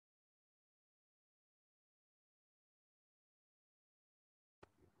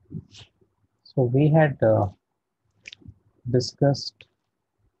So we had discussed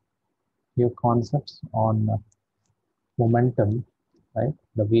few concepts on momentum, right?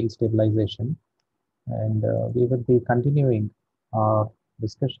 The wheel stabilization, and we will be continuing our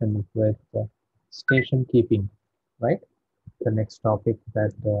discussion with station keeping, right? The next topic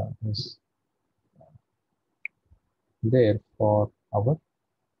that is there for our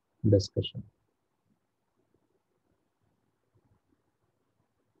discussion.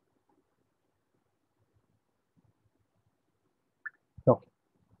 Okay,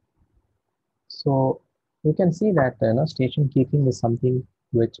 so you can see that station keeping is something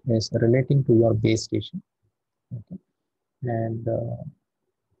which is relating to your base station, okay? And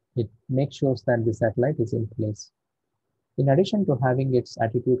it makes sure that the satellite is in place. In addition to having its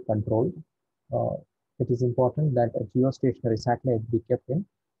attitude controlled, uh, it is important that a geostationary satellite be kept in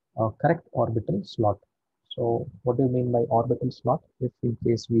a correct orbital slot. So what do you mean by orbital slot? If in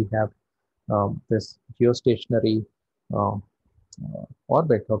case we have this geostationary uh,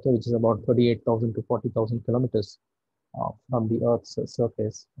 orbit, okay, which is about 38,000 to 40,000 kilometers from the Earth's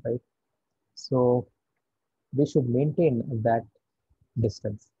surface, right? So we should maintain that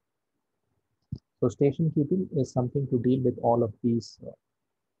distance. So station keeping is something to deal with all of these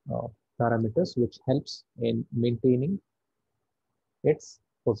parameters, which helps in maintaining its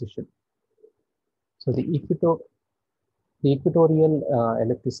position. So the equatorial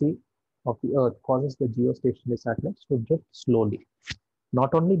ellipticity of the Earth causes the geostationary satellites to drift slowly,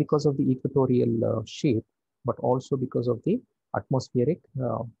 not only because of the equatorial shape, but also because of the atmospheric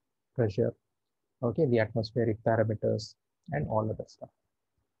pressure, okay, the atmospheric parameters, and all other stuff,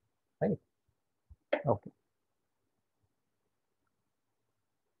 right? Okay.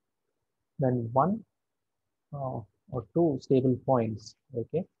 Then one or two stable points,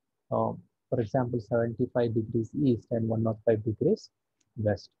 okay, for example, 75 degrees east and 105 degrees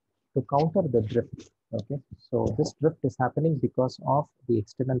west to counter the drift, okay. So this drift is happening because of the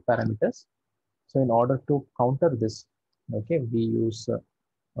external parameters. So in order to counter this, okay, we use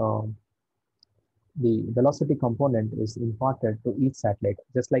the velocity component is imparted to each satellite,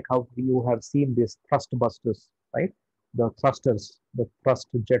 just like how you have seen these thrust busters, right? The thrusters, the thrust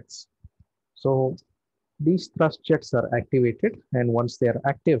jets. So these thrust jets are activated, and once they are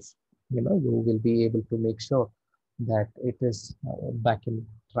active, you will be able to make sure that it is back in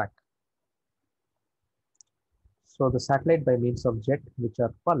track. So the satellite by means of jet, which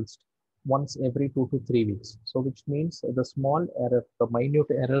are pulsed once every 2 to 3 weeks. So which means the small error, the minute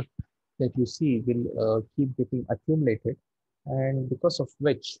error that you see will keep getting accumulated, and because of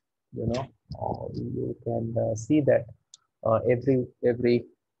which, you can see that every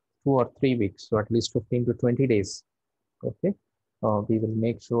 2 or 3 weeks, so at least 15 to 20 days, okay, we will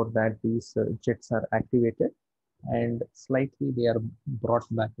make sure that these jets are activated and slightly they are brought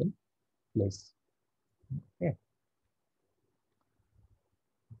back in place. Okay.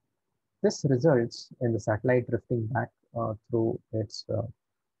 This results in the satellite drifting back through its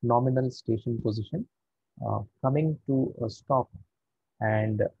nominal station position, coming to a stop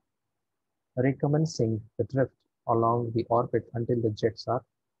and recommencing the drift along the orbit until the jets are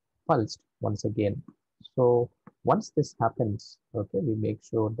pulsed once again. So once this happens, okay, we make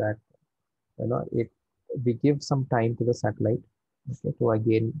sure that it we give some time to the satellite, okay, to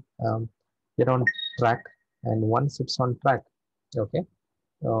again get on track, and once it's on track, okay,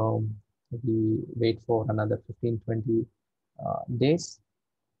 um, we wait for another 15-20 days,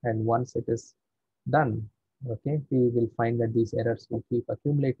 and once it is done, okay, we will find that these errors will keep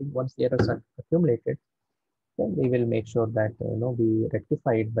accumulating. Once the errors are accumulated, then we will make sure that we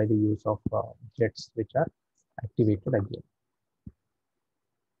rectify it by the use of jets which are activated again.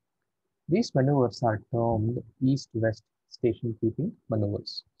 These maneuvers are termed east-west station keeping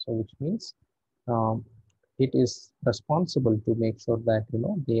maneuvers. So which means um, it is responsible to make sure that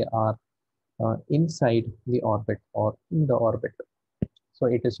they are inside the orbit or in the orbit. So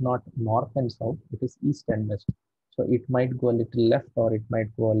it is not north and south, it is east and west. So it might go a little left or it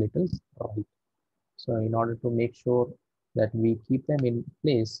might go a little right. So in order to make sure that we keep them in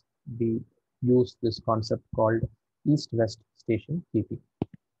place, we use this concept called east-west station keeping.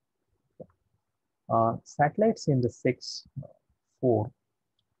 Satellites in the 6, 4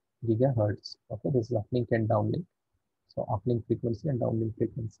 gigahertz. Okay, this is uplink and downlink. So uplink frequency and downlink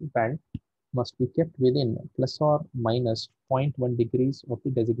frequency band must be kept within plus or minus 0.1 degrees of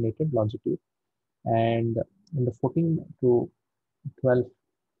the designated longitude. And in the 14 to 12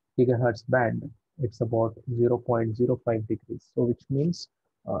 gigahertz band, it's about 0.05 degrees. So which means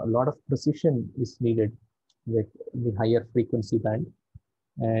a lot of precision is needed with the higher frequency band.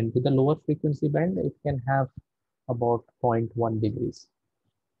 And with the lower frequency band, it can have about 0.1 degrees.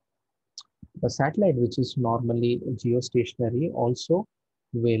 A satellite which is normally geostationary also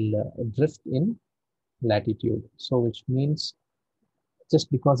will drift in latitude. So which means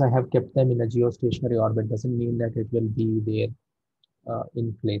just because I have kept them in a geostationary orbit doesn't mean that it will be there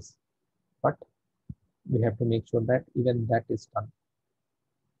in place. But we have to make sure that even that is done.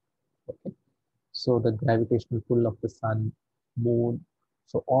 Okay. So the gravitational pull of the sun, moon,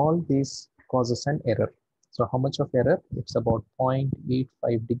 so all this causes an error. So how much of error? It's about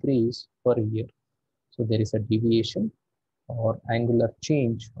 0.85 degrees per year. So there is a deviation or angular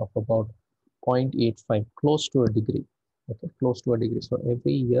change of about 0.85, close to a degree. Okay, close to a degree. So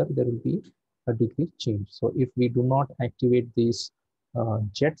every year there will be a degree change. So if we do not activate these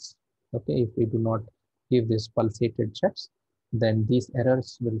jets, okay, if we do not give these pulsated jets, then these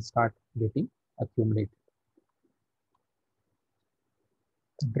errors will start getting accumulated.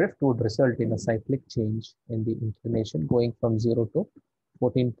 Drift would result in a cyclic change in the inclination going from 0 to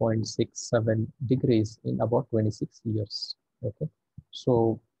 14.67 degrees in about 26 years. Okay,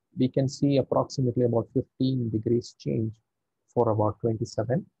 so we can see approximately about 15 degrees change for about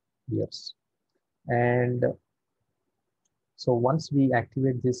 27 years. And so once we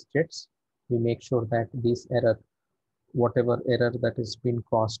activate these jets, we make sure that this error, whatever error that has been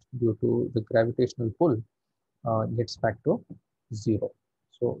caused due to the gravitational pull, gets back to zero.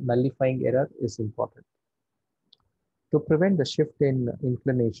 So nullifying error is important. To prevent the shift in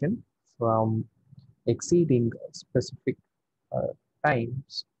inclination from exceeding specific uh,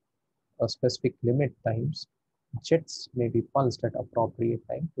 times or specific limit times, jets may be pulsed at appropriate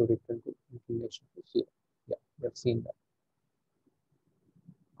time to return to inclination to zero. Yeah, we have seen that.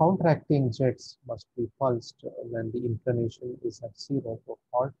 Counteracting jets must be pulsed when the inclination is at zero to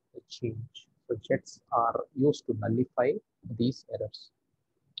halt the change. So jets are used to nullify these errors.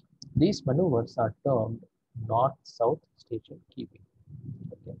 These maneuvers are termed north-south station keeping.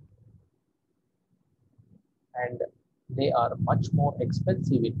 Okay. And they are much more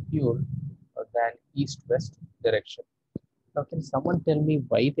expensive in fuel than east-west direction. Now, can someone tell me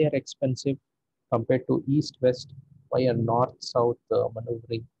why they are expensive compared to east-west? Why are north-south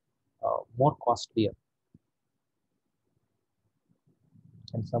maneuvering more costlier?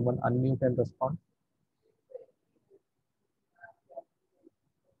 Can someone unmute and respond?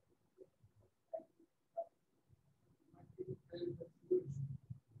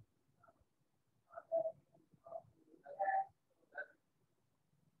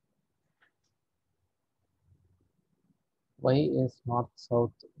 Why is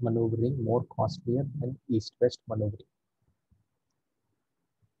north-south maneuvering more costlier than east-west maneuvering?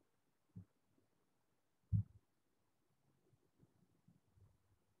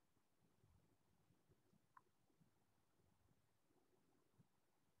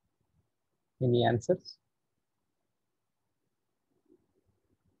 Any answers?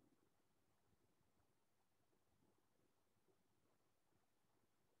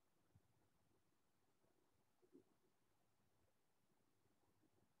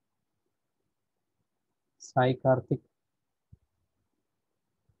 Sai Karthik,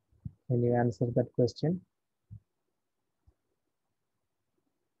 can you answer that question?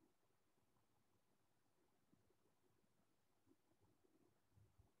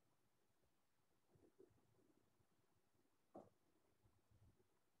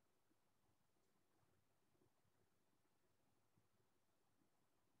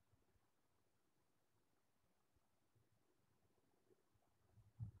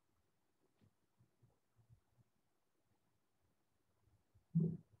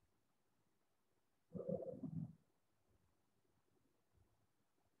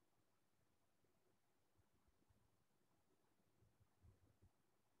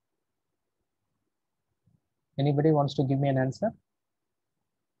 Anybody wants to give me an answer?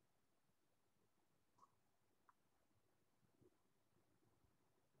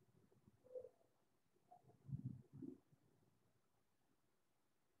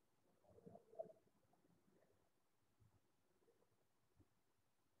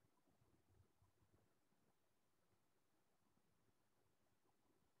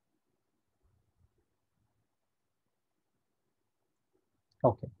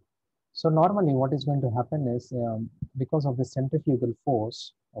 Okay. So normally what is going to happen is because of the centrifugal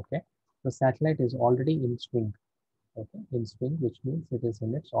force, okay, the satellite is already in swing, okay, in swing, which means it is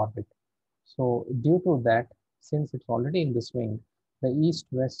in its orbit. So due to that, since it's already in the swing, the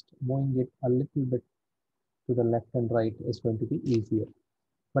east-west moving it a little bit to the left and right is going to be easier.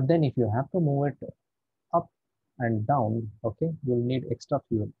 But then if you have to move it up and down, okay, you'll need extra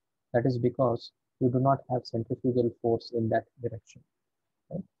fuel. That is because you do not have centrifugal force in that direction,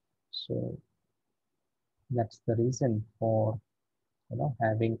 right? So that's the reason for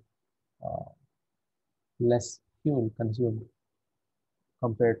having uh, less fuel consumed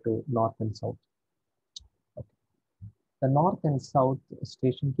compared to north and south. Okay. The north and south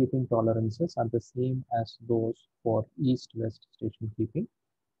station keeping tolerances are the same as those for east-west station keeping.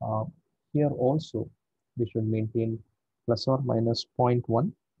 Uh, Here also, we should maintain plus or minus zero point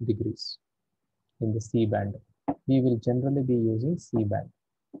 0.1 degrees in the C band. We will generally be using C band,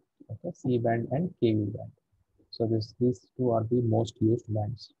 okay, C band and KU band. So these two are the most used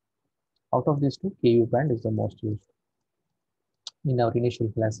bands. Out of these two, KU band is the most used. In our initial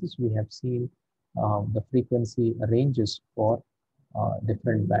classes, we have seen the frequency ranges for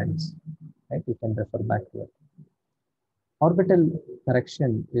different bands. Right? You can refer back to it. Orbital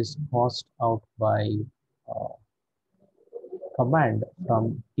correction is caused out by uh, command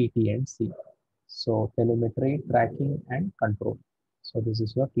from TT and C. So telemetry, tracking, and control. So this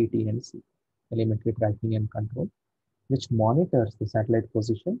is your TT and C, telemetry, tracking, and control, which monitors the satellite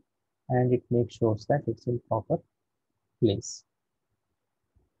position and it makes sure that it's in proper place.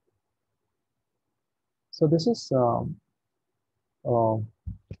 So this is uh,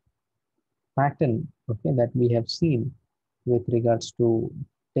 pattern, okay, that we have seen with regards to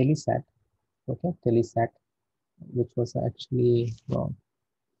Telesat, okay, Telesat, which was actually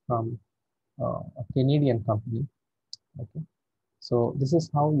from a Canadian company, okay. So this is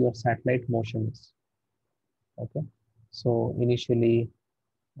how your satellite motion is, okay. So initially,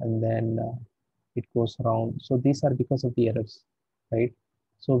 and then it goes around. So these are because of the errors, right?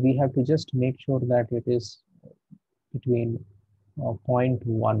 So we have to just make sure that it is between zero point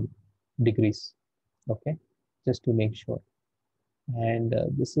 0.1 degrees, okay, just to make sure. And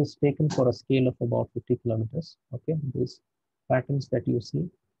this is taken for a scale of about 50 kilometers, okay, these patterns that you see,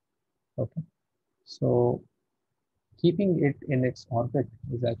 okay. So keeping it in its orbit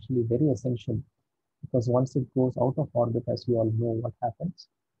is actually very essential because once it goes out of orbit, as you all know what happens,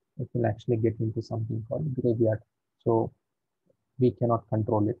 it will actually get into something called graveyard. So we cannot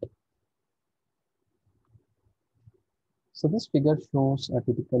control it. So this figure shows a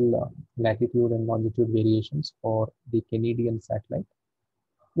typical latitude and longitude variations for the Canadian satellite,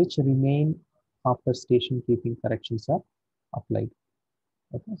 which remain after station keeping corrections are applied.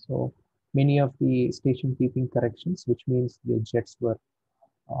 Okay, so many of the station keeping corrections, which means the jets were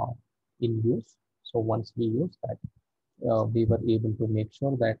uh, in use. So once we use that, we were able to make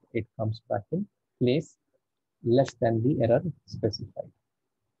sure that it comes back in place less than the error specified.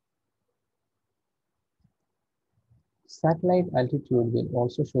 Satellite altitude will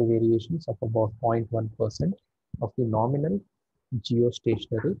also show variations of about 0.1% of the nominal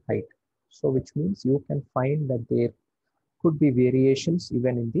geostationary height. So which means you can find that there could be variations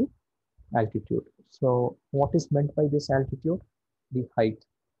even in the altitude. So what is meant by this altitude? The height.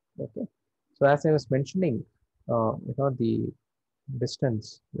 Okay. So as I was mentioning, the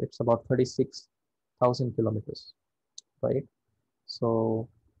distance, it's about 36,000 kilometers, right? So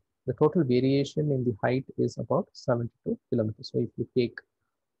the total variation in the height is about 72 kilometers. So if you take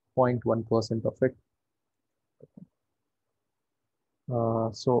 0.1% of it,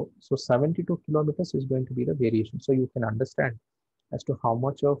 so 72 kilometers is going to be the variation. So you can understand as to how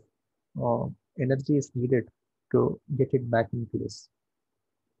much of uh, energy is needed to get it back in place.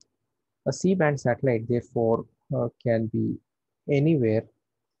 A C-band satellite, therefore, can be anywhere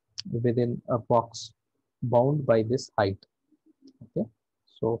within a box bound by this height. Okay,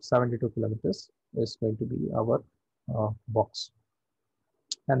 so 72 kilometers is going to be our box,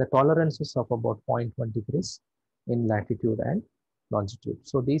 and the tolerance is of about 0.1 degrees in latitude and longitude.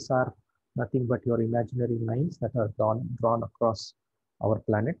 So these are nothing but your imaginary lines that are drawn across our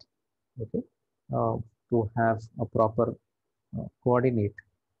planet, okay, uh, to have a proper coordinate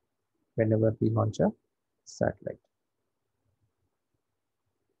whenever we launch a satellite.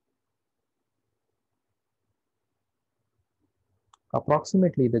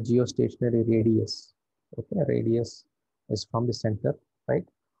 Approximately the geostationary radius, okay, radius is from the center, right,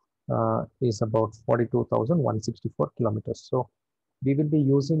 is about 42,164 kilometers. So we will be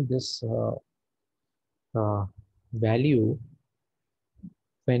using this uh, value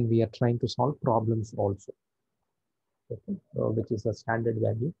when we are trying to solve problems also, okay, which is a standard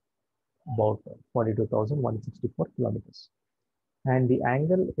value about 42,164 kilometers. And the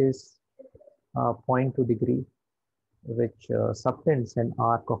angle is 0.2 degree, which subtends an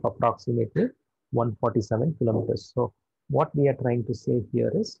arc of approximately 147 kilometers. So what we are trying to say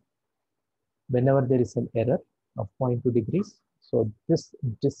here is whenever there is an error of 0.2 degrees, so this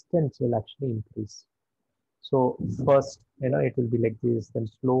distance will actually increase. So first, it will be like this, then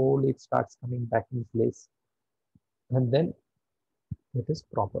slowly it starts coming back in place, and then it is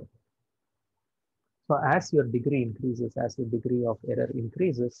proper. So as your degree increases, as your degree of error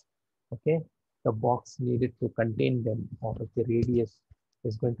increases, okay, the box needed to contain them, or if the radius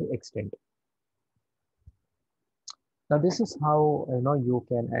is going to extend. Now this is how you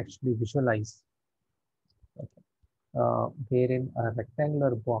can actually visualize, okay, wherein a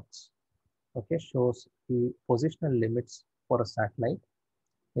rectangular box, okay, shows the positional limits for a satellite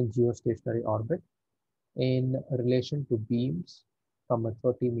in geostationary orbit in relation to beams from a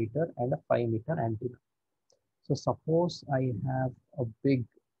 30-meter and a 5-meter antenna. So suppose I have a big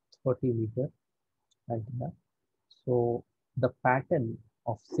 30-meter antenna. So the pattern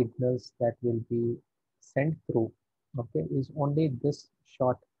of signals that will be sent through, okay, is only this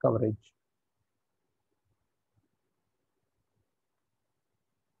short coverage.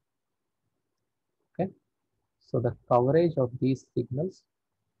 Okay, so the coverage of these signals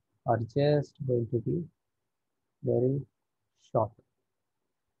are just going to be very short.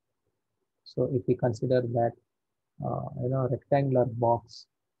 So if we consider that rectangular box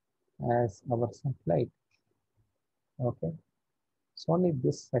as our satellite, okay, so only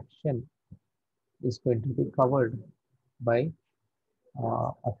this section is going to be covered by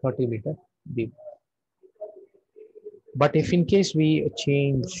a 30-meter beam. But if in case we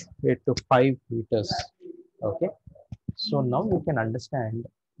change it to 5 meters, okay, so now you can understand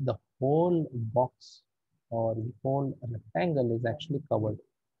the whole box or the whole rectangle is actually covered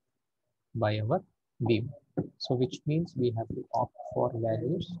by our beam. So which means we have to opt for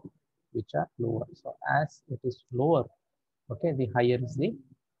values which are lower. So as it is lower, okay, the higher is the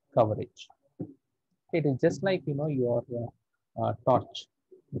coverage. It is just like your torch.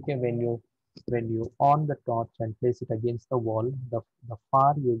 Okay, when you on the torch and place it against the wall, the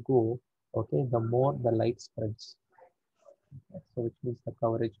far you go, okay, the more the light spreads. Okay, so which means the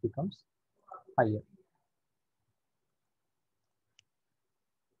coverage becomes higher.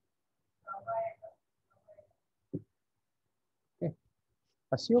 Okay,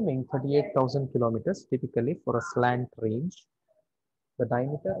 assuming 38,000 kilometers typically for a slant range, the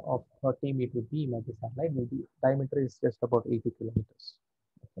diameter of 30-meter beam at the satellite will be diameter is just about 80 kilometers.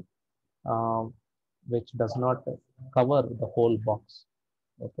 Okay, which does not cover the whole box.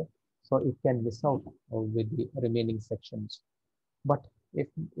 Okay, so it can miss out with the remaining sections. But if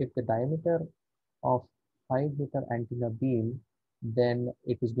the diameter of 5-meter antenna beam, then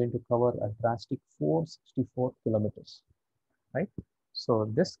it is going to cover a drastic 464 kilometers, right?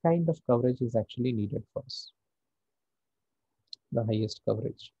 So this kind of coverage is actually needed for us, the highest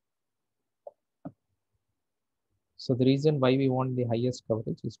coverage. So the reason why we want the highest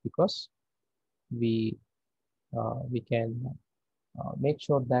coverage is because we we can make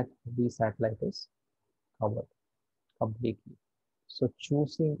sure that the satellite is covered completely. So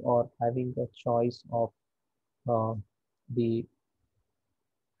choosing or having a choice of uh, the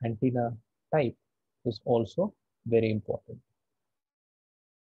antenna type is also very important.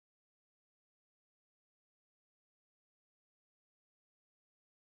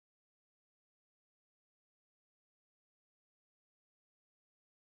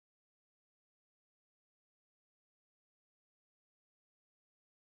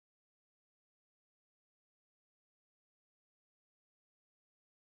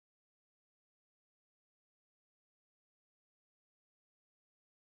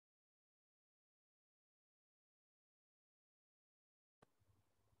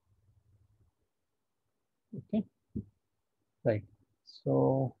 Okay, right.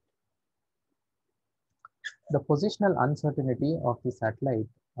 So the positional uncertainty of the satellite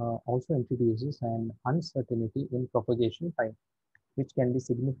also introduces an uncertainty in propagation time, which can be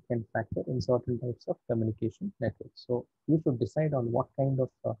significant factor in certain types of communication networks. So you should decide on what kind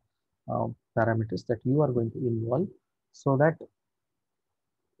of parameters that you are going to involve, so that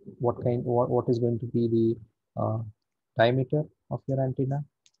what is going to be the diameter of your antenna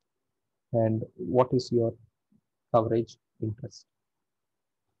and what is your coverage interest.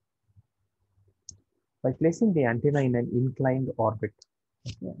 By placing the antenna in an inclined orbit,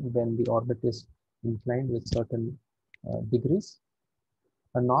 okay, when the orbit is inclined with certain degrees,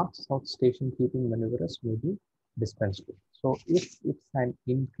 a north-south station keeping maneuvers may be dispensed with. So if it's an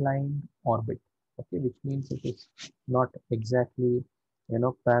inclined orbit, okay, which means it is not exactly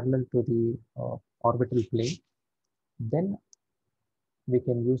parallel to the orbital plane, then we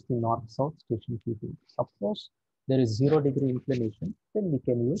can use the north-south station keeping. Suppose there is 0-degree inclination, then we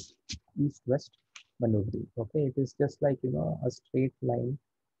can use east-west maneuvering. Okay, it is just like a straight line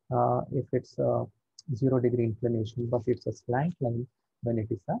if it's a 0-degree inclination, but it's a slant line when it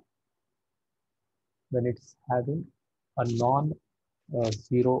is a when it's having a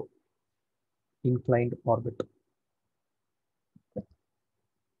non-zero inclined orbit. Okay.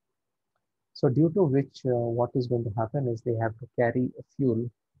 So due to which what is going to happen is they have to carry fuel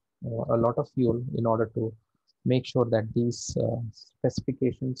a lot of fuel in order to make sure that these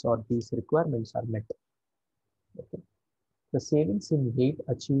specifications or these requirements are met. Okay. The savings in weight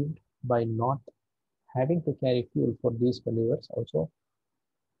achieved by not having to carry fuel for these maneuvers also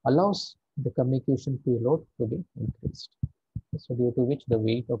allows the communication payload to be increased. So due to which the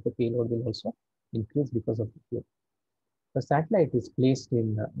weight of the payload will also increase because of the fuel. The satellite is placed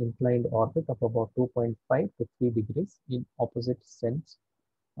in inclined orbit of about 2.5 to 3 degrees in opposite sense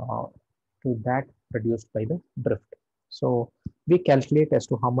uh, to that produced by the drift. So we calculate as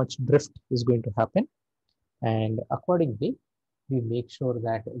to how much drift is going to happen, and accordingly we make sure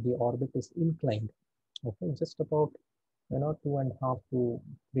that the orbit is inclined, okay, just about 2.5 to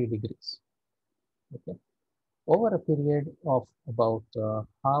 3 degrees. Okay, over a period of about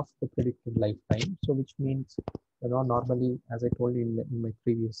half the predicted lifetime. So which means, normally, as I told you in my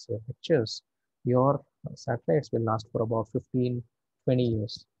previous lectures, your satellites will last for about 15, 20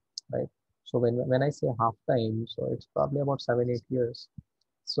 years, right? So when I say half time, so it's probably about 7, 8 years.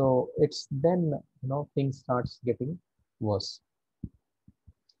 So it's then, things starts getting worse.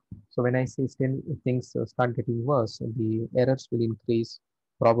 So when I say still things start getting worse, the errors will increase.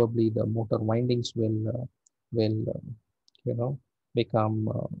 Probably the motor windings will become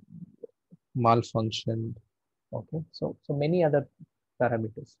malfunctioned. Okay, so many other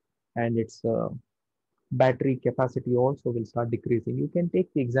parameters, and its battery capacity also will start decreasing. You can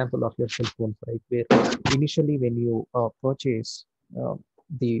take the example of your cell phones, right? Where initially when you purchase,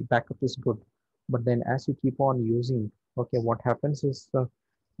 the backup is good, but then as you keep on using, okay, what happens is uh,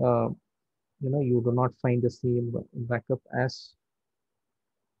 you do not find the same backup as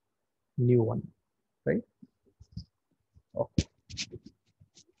new one, right? Okay.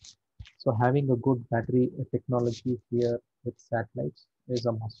 So having a good battery technology here with satellites is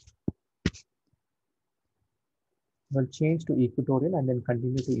a must. Will change to equatorial and then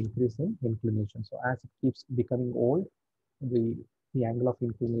continue to increase in inclination. So as it keeps becoming old, the the angle of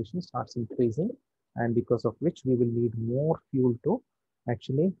inclination starts increasing, and because of which we will need more fuel to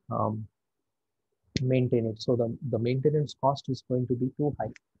actually maintain it. So the maintenance cost is going to be too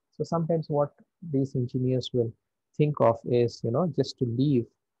high. So sometimes what these engineers will think of is, just to leave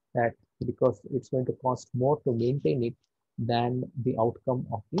that, because it's going to cost more to maintain it than the outcome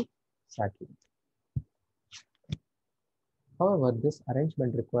of the satellite. However, this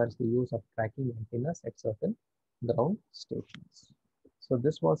arrangement requires the use of tracking antennas at certain ground stations. So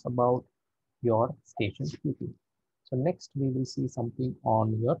this was about your station keeping. So next we will see something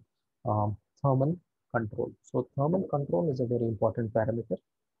on your thermal control. So thermal control is a very important parameter,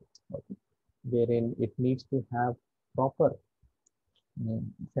 okay, wherein it needs to have proper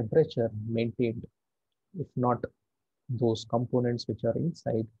temperature maintained. If not, those components which are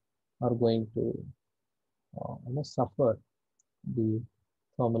inside are going to suffer the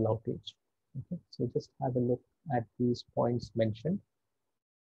thermal outage. Okay, so just have a look at these points mentioned.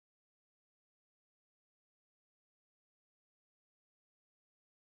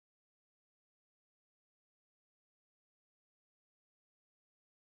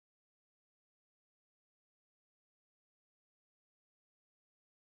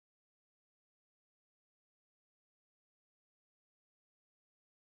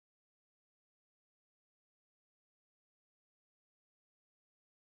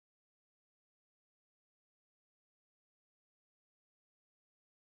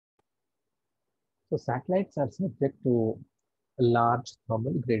 So satellites are subject to large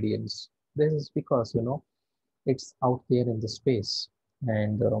thermal gradients. This is because, it's out there in the space,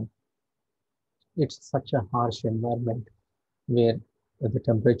 and it's such a harsh environment where the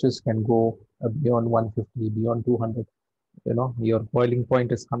temperatures can go beyond 150, beyond 200. Your boiling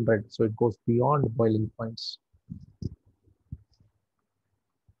point is 100, so it goes beyond boiling points.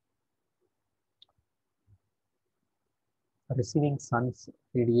 Receiving sun's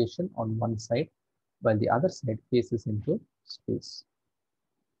radiation on one side while the other side faces into space.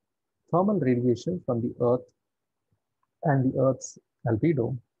 Thermal radiation from the Earth and the Earth's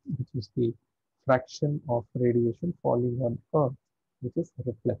albedo, which is the fraction of radiation falling on Earth, which is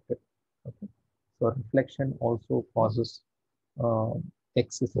reflected. Okay, so reflection also causes uh,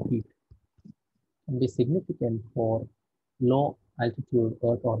 excessive heat, can be significant for low altitude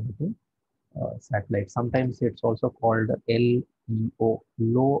Earth orbiting satellites. Sometimes it's also called LEO,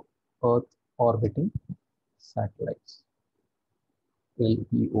 low Earth orbiting satellites.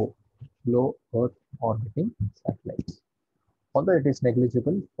 LEO, low Earth orbiting satellites. Although it is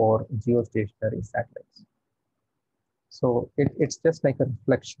negligible for geostationary satellites. So it's just like a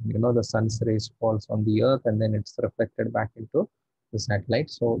reflection, the sun's rays falls on the earth and then it's reflected back into the satellite.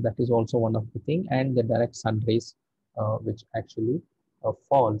 So that is also one of the thing, and the direct sun rays, which actually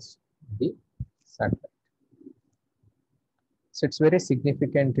falls on the satellite. So it's very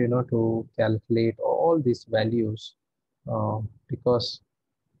significant, to calculate all these values, because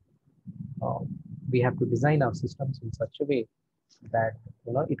uh, we have to design our systems in such a way that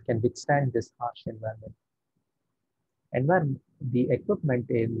it can withstand this harsh environment. The equipment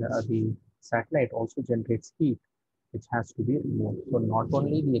in the satellite also generates heat, which has to be removed. So not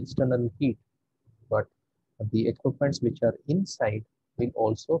only the external heat, but the equipments which are inside will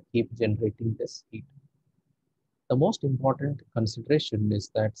also keep generating this heat. The most important consideration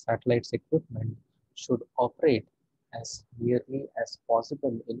is that satellites equipment should operate as nearly as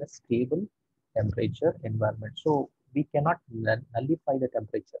possible in a stable temperature environment. So we cannot nullify the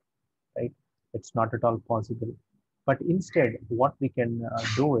temperature, right? It's not at all possible. But instead, what we can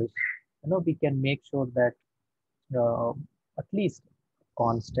do is, we can make sure that uh, at least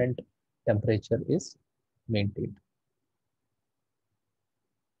constant temperature is maintained.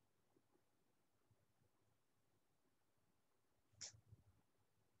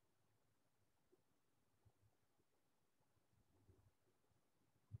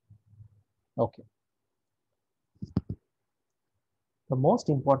 Okay. The most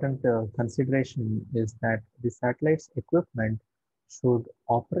important consideration is that the satellite's equipment should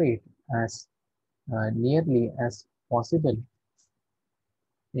operate as nearly as possible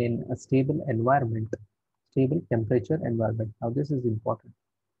in a stable environment, stable temperature environment. Now, this is important,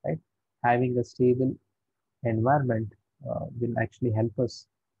 right? Having a stable environment will actually help us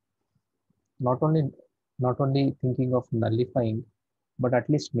not only thinking of nullifying, but at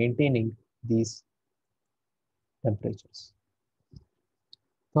least maintaining these temperatures.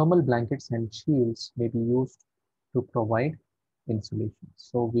 Thermal blankets and shields may be used to provide insulation.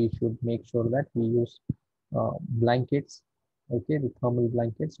 So we should make sure that we use blankets, okay, the thermal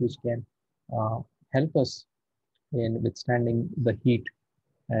blankets, which can help us in withstanding the heat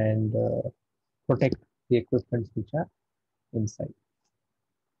and protect the equipments which are inside.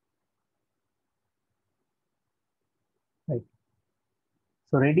 Right.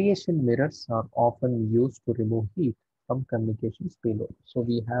 So radiation mirrors are often used to remove heat from communications payload. So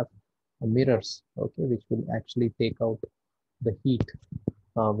we have mirrors, okay, which will actually take out the heat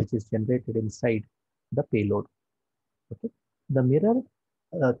which is generated inside the payload. Okay. The mirror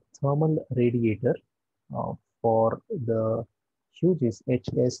thermal radiator uh, for the Hughes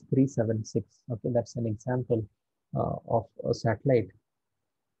HS376. Okay, that's an example of a satellite.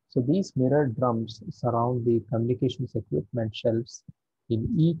 So these mirror drums surround the communications equipment shelves in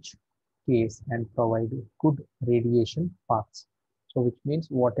each case and provide good radiation paths. So which means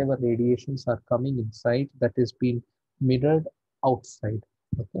whatever radiations are coming inside, that is being mirrored outside.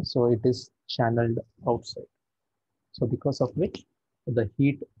 Okay, so it is channeled outside. So because of which the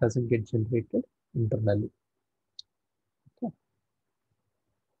heat doesn't get generated internally. Okay.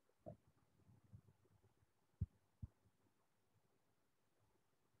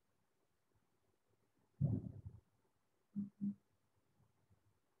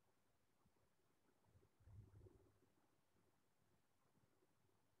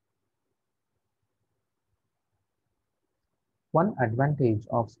 One advantage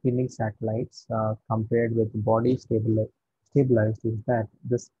of spinning satellites compared with body stabilized is that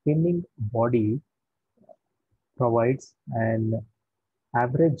the spinning body provides an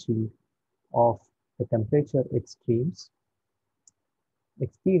averaging of the temperature extremes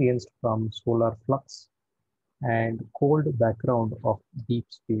experienced from solar flux and cold background of deep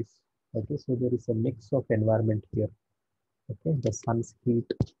space. Okay, so there is a mix of environment here. Okay, the sun's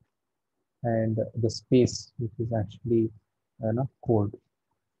heat and the space, which is actually cold,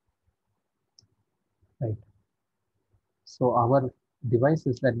 right? So our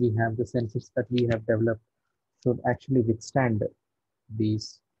devices that we have, the sensors that we have developed, should actually withstand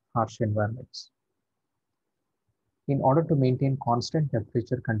these harsh environments. In order to maintain constant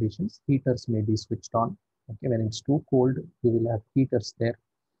temperature conditions, heaters may be switched on. Okay, when it's too cold, we will have heaters there.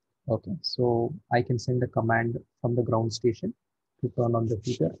 Okay, so I can send a command from the ground station to turn on the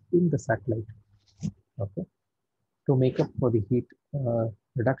heater in the satellite. Okay, to make up for the heat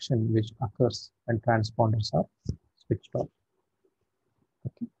reduction which occurs when transponders are switched off.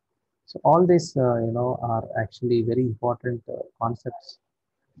 Okay, so all these are actually very important concepts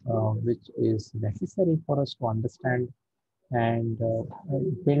which is necessary for us to understand and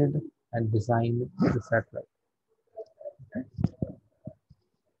build and design the satellite. Okay.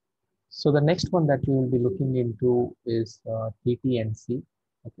 So the next one that we will be looking into is TTNC,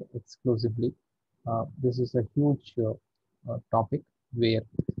 okay, exclusively. This is a huge topic where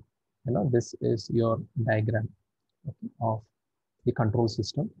this is your diagram, okay, of the control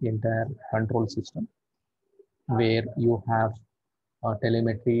system, the entire control system, where you have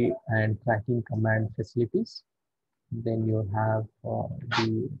telemetry and tracking command facilities. Then you have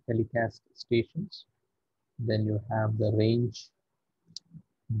the telecast stations. Then you have the range,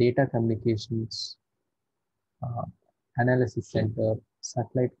 data communications, uh, analysis center,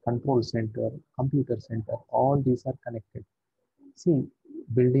 satellite control center, computer center. All these are connected. See,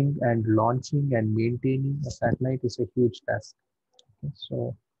 building and launching and maintaining a satellite is a huge task. Okay?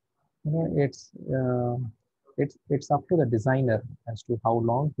 So, it's up to the designer as to how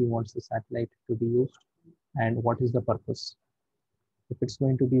long he wants the satellite to be used and what is the purpose. If it's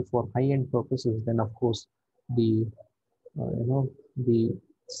going to be for high-end purposes, then of course the the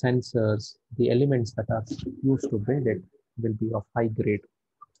sensors, the elements that are used to build it will be of high grade.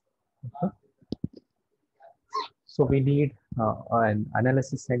 Okay? So we need an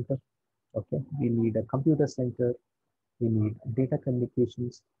analysis center. Okay, we need a computer center. We need data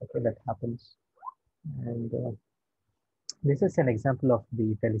communications. Okay, that happens, and this is an example of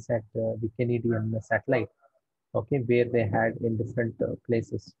the Telesat, the Canadian satellite. Okay, where they had in different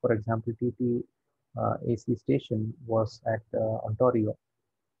places. For example, TT AC station was at Ontario.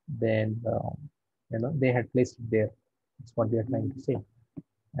 Then they had placed it there. That's what they are trying to say.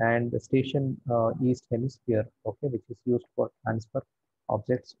 And the station East Hemisphere, okay, which is used for transfer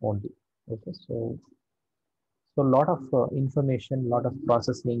objects only. Okay, so a lot of information, lot of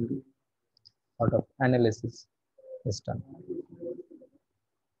processing, lot of analysis is done.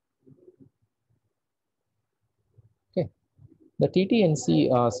 Okay, the TTNC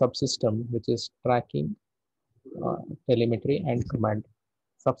subsystem, which is tracking, telemetry, and command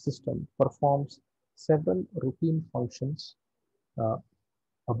subsystem, performs several routine functions uh,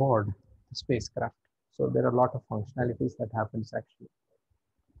 aboard the spacecraft. So there are a lot of functionalities that happens actually.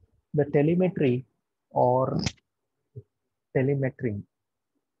 The telemetry or telemetry,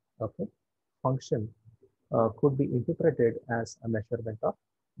 okay, function could be interpreted as a measurement of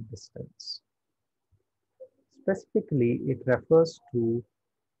distance. Specifically, it refers to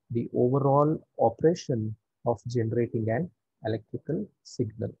the overall operation of generating an electrical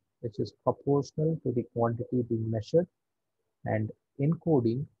signal, which is proportional to the quantity being measured, and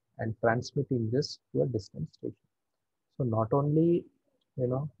encoding and transmitting this to a distant station. So not only, you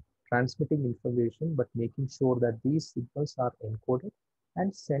know, transmitting information, but making sure that these signals are encoded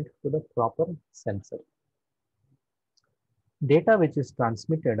and sent to the proper sensor. Data which is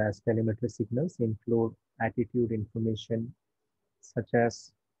transmitted as telemetry signals include attitude information, such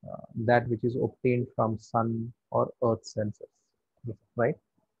as that which is obtained from sun or earth sensors, right?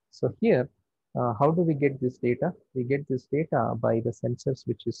 So here, how do we get this data? We get this data by the sensors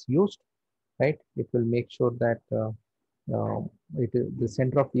which is used, right? It will make sure that the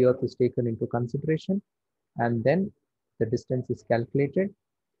center of the earth is taken into consideration, and then the distance is calculated,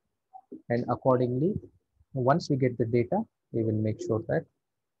 and accordingly, once we get the data, we will make sure that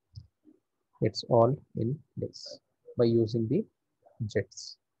it's all in place by using the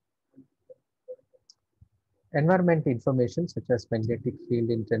jets. Environment information such as magnetic field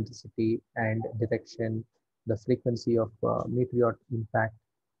intensity and direction, the frequency of meteor impact,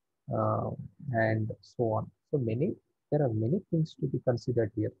 uh, and so on. So there are many things to be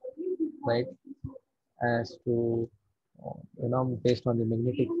considered here, right? As to, based on the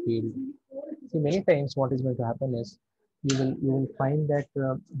magnetic field. See, many times what is going to happen is you will find that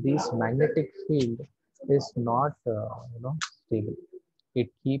this magnetic field is not stable. It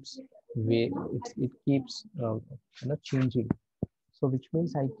keeps it keeps changing. So which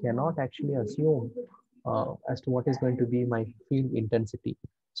means I cannot actually assume as to what is going to be my field intensity.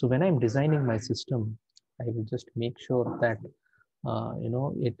 So when I'm designing my system, I will just make sure that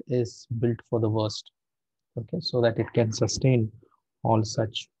it is built for the worst. Okay, so that it can sustain all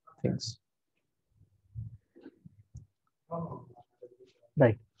such things.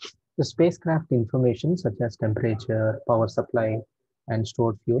 Right. The spacecraft information such as temperature, power supply, and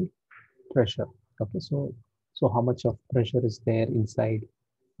stored fuel pressure. Okay, so how much of pressure is there inside?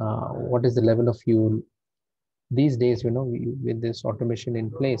 What is the level of fuel? These days, with this automation in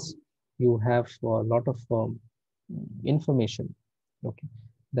place, you have a lot of information, okay,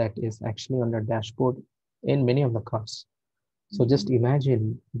 that is actually on the dashboard in many of the cars. So just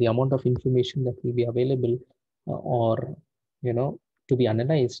imagine the amount of information that will be available or, to be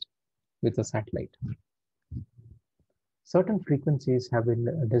analyzed with a satellite. Certain frequencies have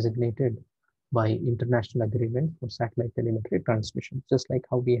been designated by international agreement for satellite telemetry transmission, just like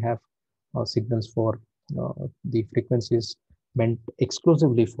how we have signals for the frequencies meant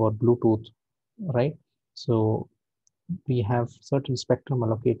exclusively for Bluetooth, right? So we have certain spectrum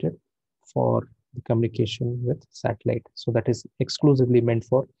allocated for the communication with satellite. So that is exclusively meant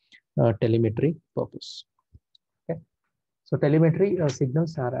for telemetry purpose. Okay. So telemetry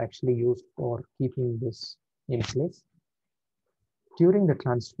signals are actually used for keeping this in place. During the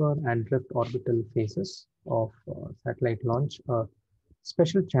transfer and drift orbital phases of satellite launch, a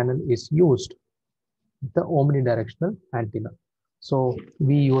special channel is used, the omnidirectional antenna. So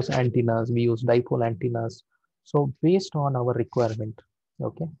we use antennas, we use dipole antennas. So based on our requirement,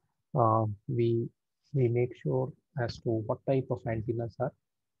 okay, we make sure as to what type of antennas are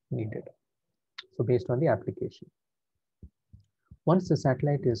needed. So based on the application. Once the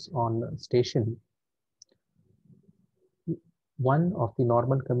satellite is on station, one of the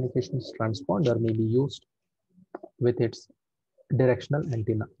normal communications transponder may be used with its directional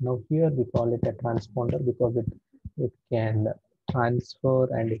antenna. Now here we call it a transponder because it can transfer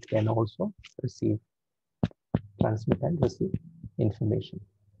and it can also receive, transmit and receive information.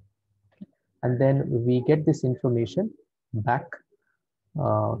 And then we get this information back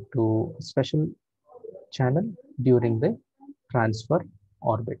to a special channel during the transfer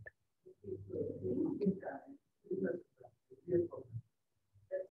orbit.